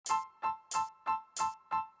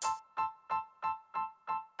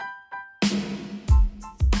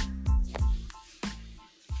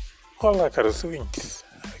Olá, caros ouvintes.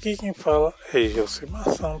 Aqui quem fala é Gelcimar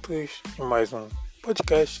Santos em mais um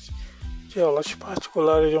podcast de aulas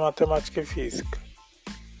particulares de matemática e física.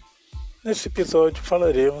 Nesse episódio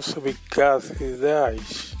falaremos sobre gases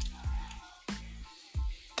ideais.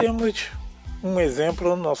 Temos um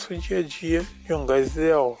exemplo no nosso dia a dia de um gás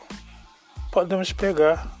ideal. Podemos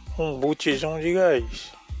pegar um botijão de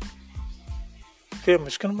gás.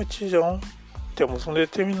 Vemos que no botijão temos um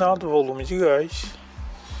determinado volume de gás,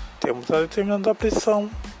 temos uma determinada pressão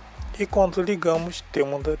e quando ligamos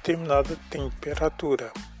temos uma determinada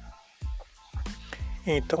temperatura.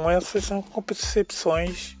 Então essas são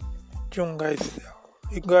concepções de um gás ideal.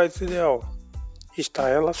 E o gás ideal está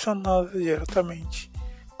relacionado diretamente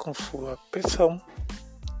com sua pressão,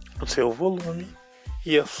 o seu volume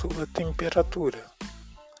e a sua temperatura.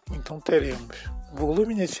 Então teremos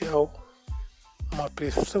volume inicial, uma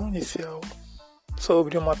pressão inicial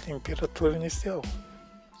sobre uma temperatura inicial.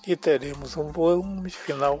 E teremos um volume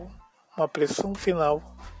final, uma pressão final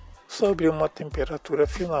sobre uma temperatura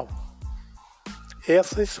final.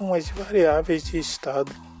 Essas são as variáveis de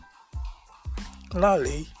estado na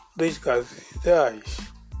lei dos gases ideais.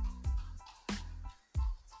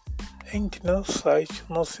 Entre no site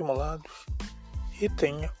Nos Simulados e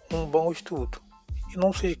tenha um bom estudo. E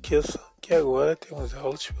não se esqueça que agora temos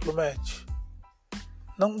aulas pelo MET.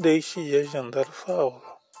 Não deixe de agendar sua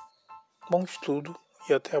aula. Bom estudo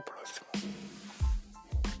e até a próxima.